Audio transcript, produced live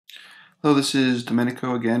Hello, this is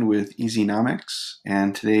Domenico again with Easynomics,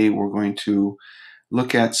 and today we're going to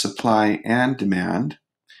look at supply and demand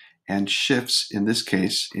and shifts, in this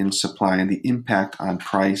case, in supply and the impact on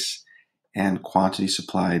price and quantity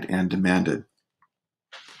supplied and demanded.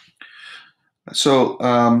 So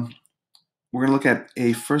we're going to look at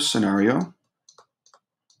a first scenario,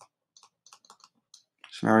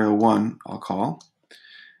 scenario 1, I'll call,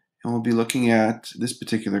 and we'll be looking at this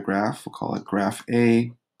particular graph. We'll call it graph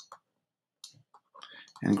A.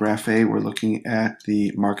 And graph A, we're looking at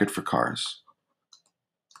the market for cars.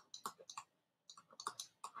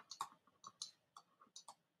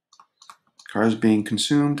 Cars being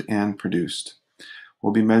consumed and produced.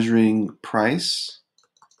 We'll be measuring price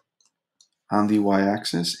on the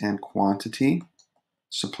y-axis and quantity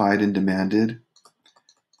supplied and demanded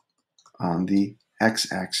on the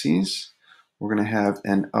x-axis. We're going to have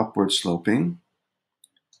an upward sloping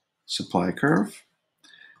supply curve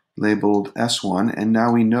labeled S1, and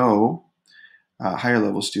now we know, higher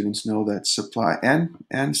level students know that supply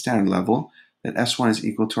and standard level, that S1 is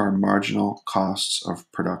equal to our marginal costs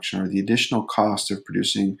of production, or the additional cost of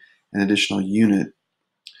producing an additional unit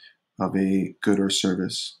of a good or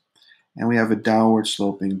service. And we have a downward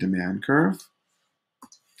sloping demand curve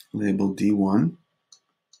labeled D1. And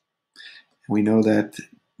we know that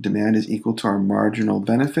demand is equal to our marginal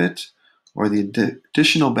benefit, or the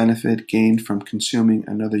additional benefit gained from consuming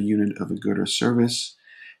another unit of a good or service.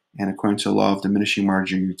 And according to the law of diminishing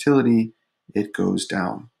marginal utility, it goes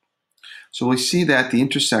down. So we see that the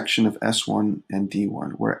intersection of S1 and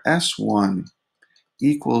D1, where S1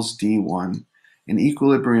 equals D1, an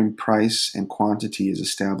equilibrium price and quantity is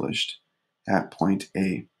established at point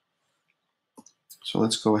A. So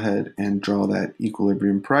let's go ahead and draw that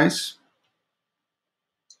equilibrium price.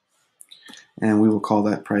 And we will call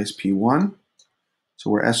that price P1.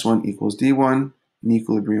 So where S1 equals D1, an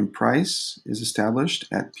equilibrium price is established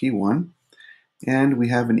at P1. And we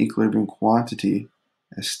have an equilibrium quantity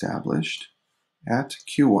established at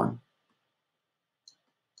Q1.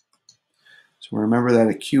 So remember that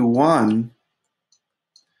at Q1,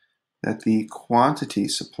 that the quantity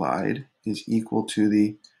supplied is equal to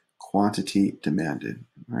the quantity demanded.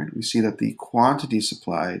 Right? We see that the quantity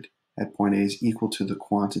supplied at point A is equal to the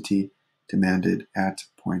quantity demanded at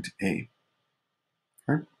point A.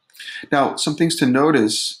 Right? Now, some things to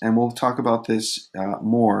notice, and we'll talk about this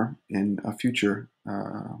more in a future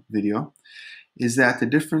video, is that the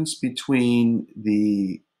difference between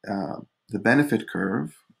the benefit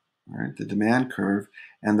curve, right, the demand curve,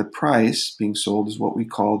 and the price being sold is what we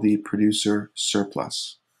call the producer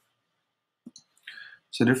surplus.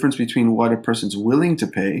 So the difference between what a person's willing to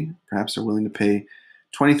pay, perhaps they're willing to pay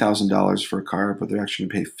 $20,000 for a car, but they're actually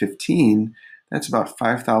going to pay $15,000, that's about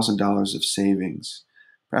 $5,000 of savings.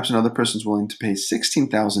 Perhaps another person's willing to pay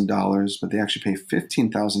 $16,000, but they actually pay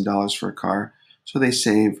 $15,000 for a car, so they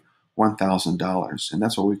save $1,000, and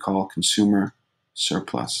that's what we call consumer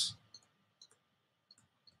surplus.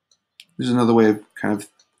 There's another way of kind of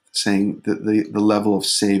saying the level of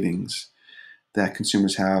savings that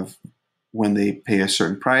consumers have when they pay a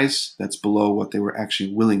certain price that's below what they were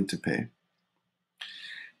actually willing to pay.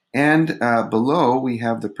 And below, we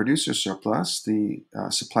have the producer surplus. The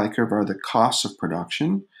supply curve are the costs of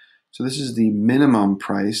production. So this is the minimum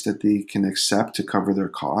price that they can accept to cover their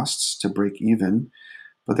costs, to break even,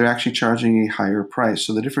 but they're actually charging a higher price.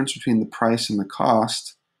 So the difference between the price and the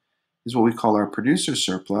cost is what we call our producer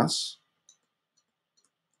surplus.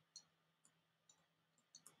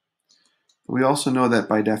 But we also know that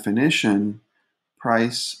by definition,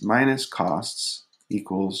 price minus costs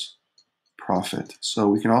equals profit. So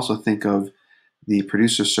we can also think of the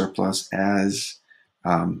producer surplus as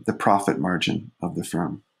the profit margin of the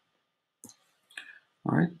firm.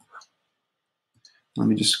 All right. Let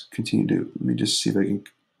me just continue to, let me just see if I can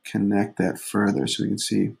connect that further so we can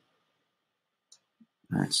see.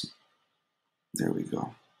 All right. There we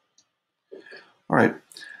go. All right.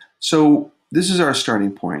 So this is our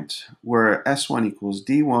starting point where S1 equals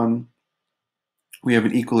D1. We have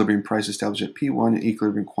an equilibrium price established at P1, an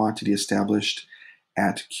equilibrium quantity established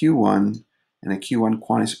at Q1, and a Q1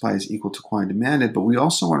 quantity supply is equal to quantity demanded. But we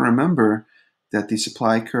also want to remember that the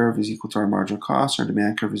supply curve is equal to our marginal cost, our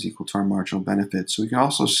demand curve is equal to our marginal benefit. So we can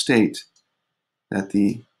also state that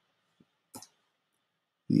the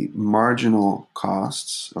marginal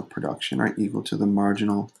costs of production are equal to the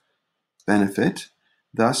marginal benefit.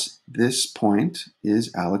 Thus, this point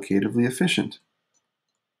is allocatively efficient.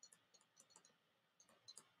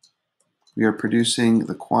 We are producing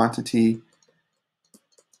the quantity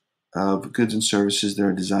of goods and services that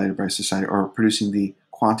are desired by society, or producing the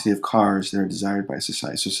quantity of cars that are desired by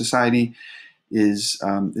society. So society is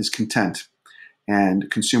content. And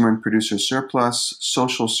consumer and producer surplus,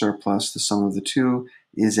 social surplus, the sum of the two,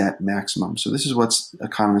 is at maximum. So this is what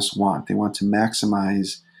economists want. They want to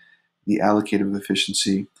maximize the allocative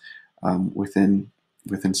efficiency within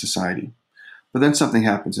society. But then something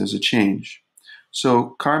happens. There's a change.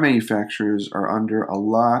 So car manufacturers are under a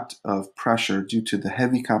lot of pressure due to the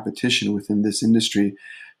heavy competition within this industry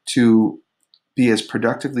to be as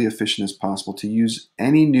productively efficient as possible, to use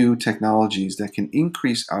any new technologies that can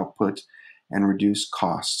increase output and reduce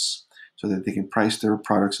costs so that they can price their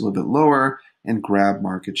products a little bit lower and grab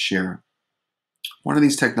market share. One of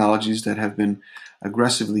these technologies that have been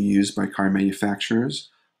aggressively used by car manufacturers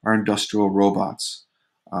are industrial robots,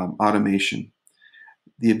 automation.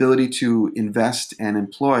 The ability to invest and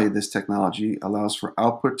employ this technology allows for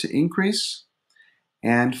output to increase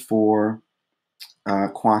and for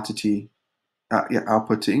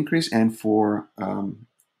output to increase and for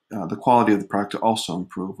the quality of the product to also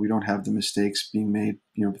improve. We don't have the mistakes being made,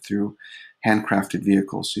 through handcrafted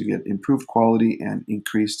vehicles. So you get improved quality and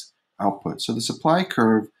increased output. So the supply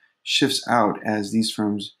curve shifts out as these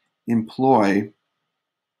firms employ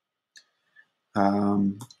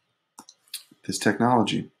this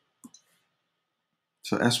technology.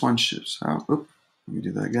 So S1 shifts out. Oop, let me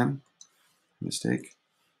do that again. Mistake.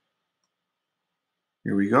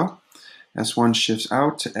 Here we go. S1 shifts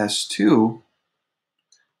out to S2.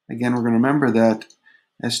 Again, we're going to remember that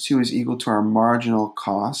S2 is equal to our marginal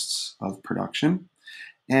costs of production,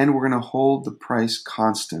 and we're going to hold the price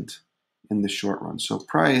constant in the short run. So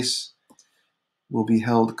price will be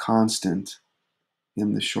held constant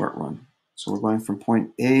in the short run. So we're going from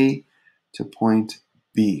point A to point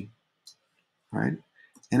B, right?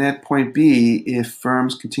 And at point B, if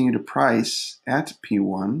firms continue to price at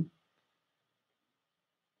P1,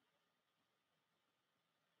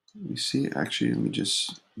 we see, actually, let me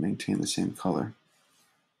just maintain the same color.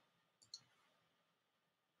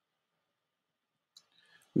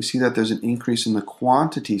 We see that there's an increase in the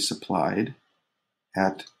quantity supplied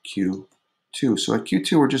at Q2. So at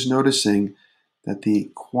Q2, we're just noticing that the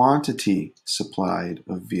quantity supplied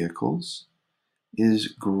of vehicles is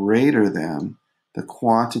greater than the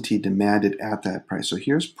quantity demanded at that price. So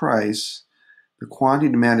here's price. The quantity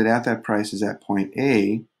demanded at that price is at point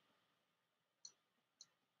A.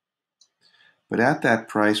 But at that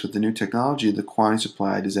price, with the new technology, the quantity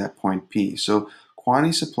supplied is at point P. So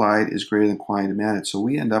quantity supplied is greater than quantity demanded. So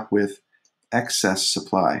we end up with excess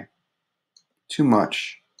supply. Too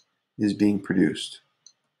much is being produced.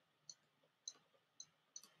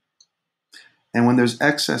 And when there's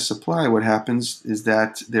excess supply, what happens is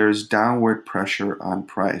that there's downward pressure on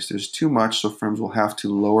price. There's too much, so firms will have to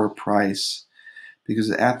lower price because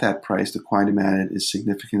at that price, the quantity demanded is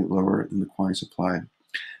significantly lower than the quantity supplied.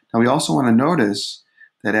 Now, we also want to notice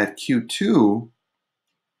that at Q2,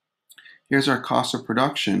 here's our cost of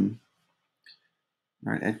production.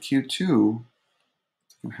 All right, at Q2,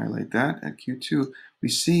 I'll highlight that. At Q2, we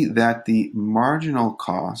see that the marginal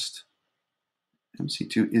cost,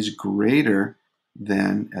 MC2, is greater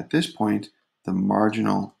than, at this point, the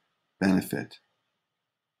marginal benefit.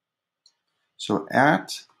 So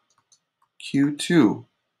at Q2,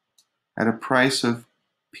 at a price of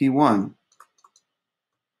P1,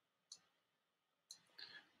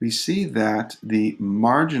 we see that the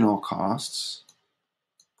marginal costs,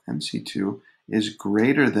 MC2, is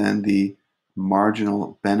greater than the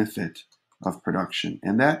marginal benefit of production.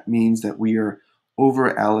 And that means that we are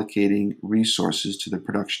over allocating resources to the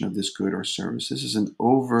production of this good or service. This is an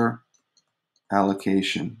over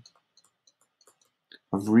allocation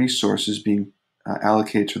of resources being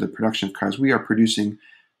allocated to the production of cars. We are producing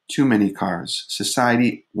too many cars.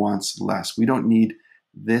 Society wants less. We don't need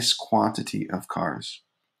this quantity of cars.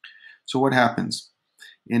 So what happens?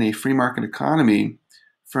 In a free market economy,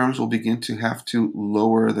 firms will begin to have to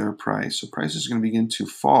lower their price. So prices are going to begin to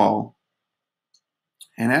fall.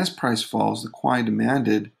 And as price falls, the quantity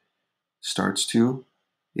demanded starts to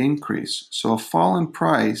increase. So a fall in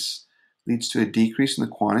price leads to a decrease in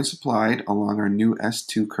the quantity supplied along our new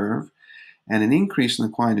S2 curve and an increase in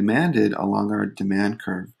the quantity demanded along our demand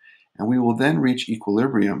curve. And we will then reach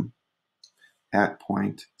equilibrium at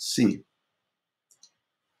point C.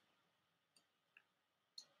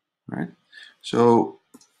 Right? So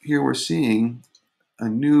here we're seeing a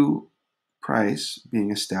new price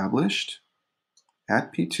being established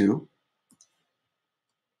at P2.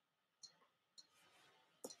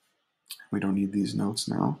 We don't need these notes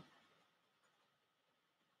now.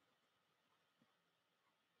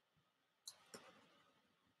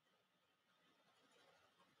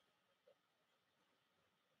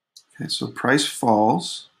 Okay, so price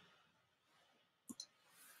falls.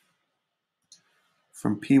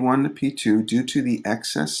 from P1 to P2 due to the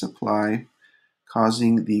excess supply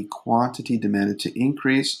causing the quantity demanded to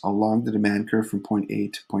increase along the demand curve from point A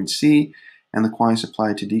to point C, and the quantity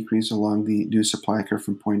supplied to decrease along the new supply curve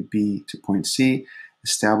from point B to point C,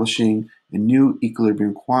 establishing a new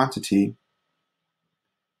equilibrium quantity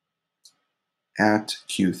at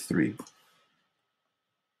Q3.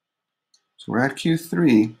 So we're at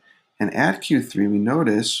Q3, and at Q3 we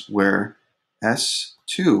notice where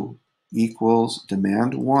S2 equals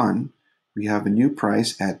demand 1, we have a new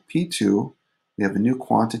price at P2, we have a new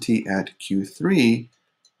quantity at Q3,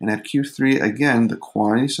 and at Q3 again the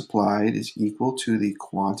quantity supplied is equal to the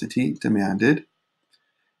quantity demanded,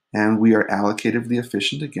 and we are allocatively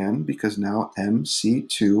efficient again because now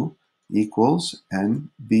MC2 equals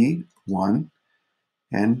NB1,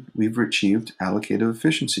 and we've achieved allocative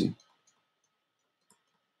efficiency.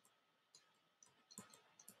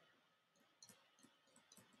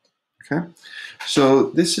 Okay, so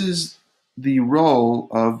this is the role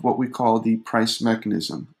of what we call the price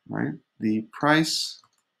mechanism, right? The price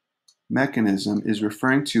mechanism is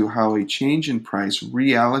referring to how a change in price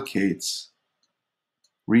reallocates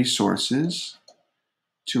resources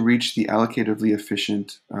to reach the allocatively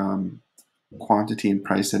efficient quantity and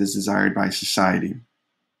price that is desired by society.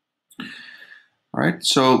 All right,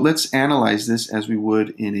 so let's analyze this as we would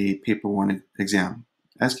in a paper 1 exam.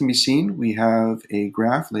 As can be seen, we have a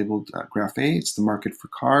graph labeled graph A. It's the market for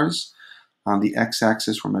cars. On the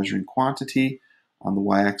x-axis, we're measuring quantity. On the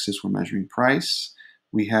y-axis, we're measuring price.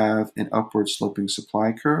 We have an upward sloping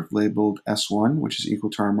supply curve labeled S1, which is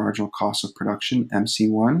equal to our marginal cost of production,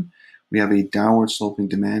 MC1. We have a downward sloping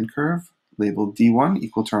demand curve labeled D1,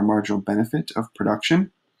 equal to our marginal benefit of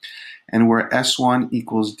production. And where S1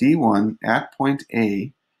 equals D1 at point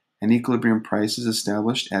A, an equilibrium price is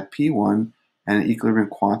established at P1, and an equilibrium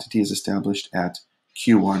quantity is established at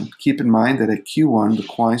Q1. Keep in mind that at Q1, the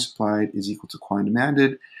quantity supplied is equal to quantity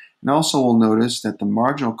demanded. And also we'll notice that the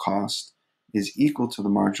marginal cost is equal to the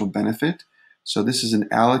marginal benefit. So this is an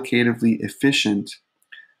allocatively efficient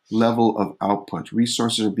level of output.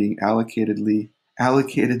 Resources are being allocated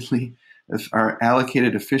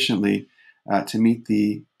efficiently to meet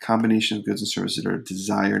the combination of goods and services that are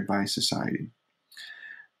desired by society.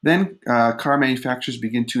 Then car manufacturers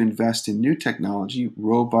begin to invest in new technology,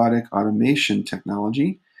 robotic automation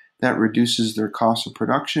technology, that reduces their cost of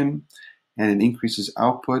production and it increases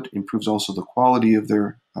output, improves also the quality of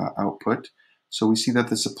their output. So we see that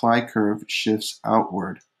the supply curve shifts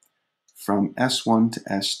outward from S1 to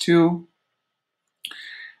S2.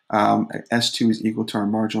 S2 is equal to our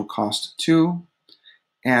marginal cost 2.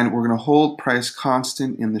 And we're going to hold price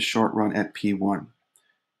constant in the short run at P1.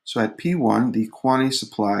 So at P1, the quantity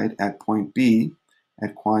supplied at point B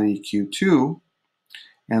at quantity Q2,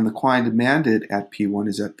 and the quantity demanded at P1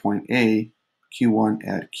 is at point A, Q1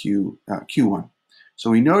 at Q1. So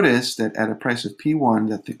we notice that at a price of P1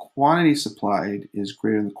 that the quantity supplied is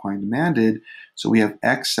greater than the quantity demanded, so we have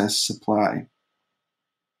excess supply.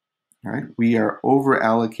 All right? We are over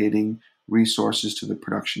allocating resources to the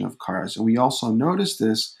production of cars. And we also notice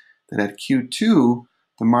this, that at Q2,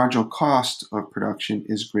 the marginal cost of production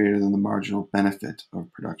is greater than the marginal benefit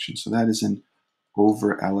of production. So that is an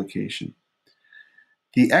over allocation.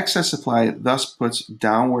 The excess supply thus puts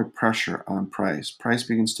downward pressure on price. Price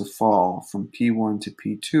begins to fall from P1 to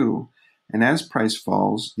P2. And as price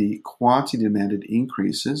falls, the quantity demanded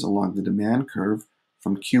increases along the demand curve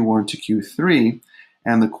from Q1 to Q3,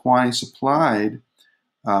 and the quantity supplied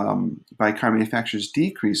by car manufacturers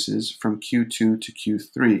decreases from Q2 to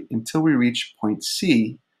Q3 until we reach point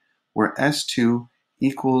C, where S2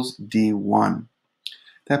 equals D1.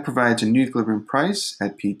 That provides a new equilibrium price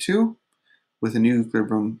at P2 with a new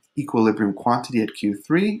equilibrium quantity at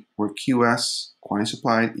Q3, where QS, quantity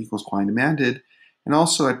supplied, equals quantity demanded. And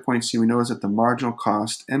also at point C, we notice that the marginal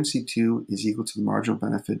cost, MC2, is equal to the marginal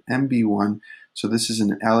benefit, MB1. So this is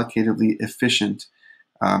an allocatively efficient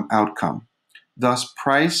outcome. Thus,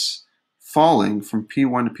 price falling from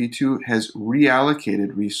P1 to P2 has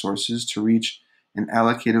reallocated resources to reach an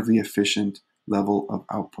allocatively efficient level of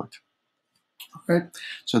output. All right,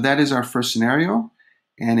 so that is our first scenario.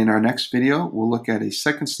 And in our next video, we'll look at a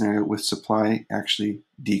second scenario with supply actually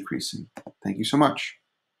decreasing. Thank you so much.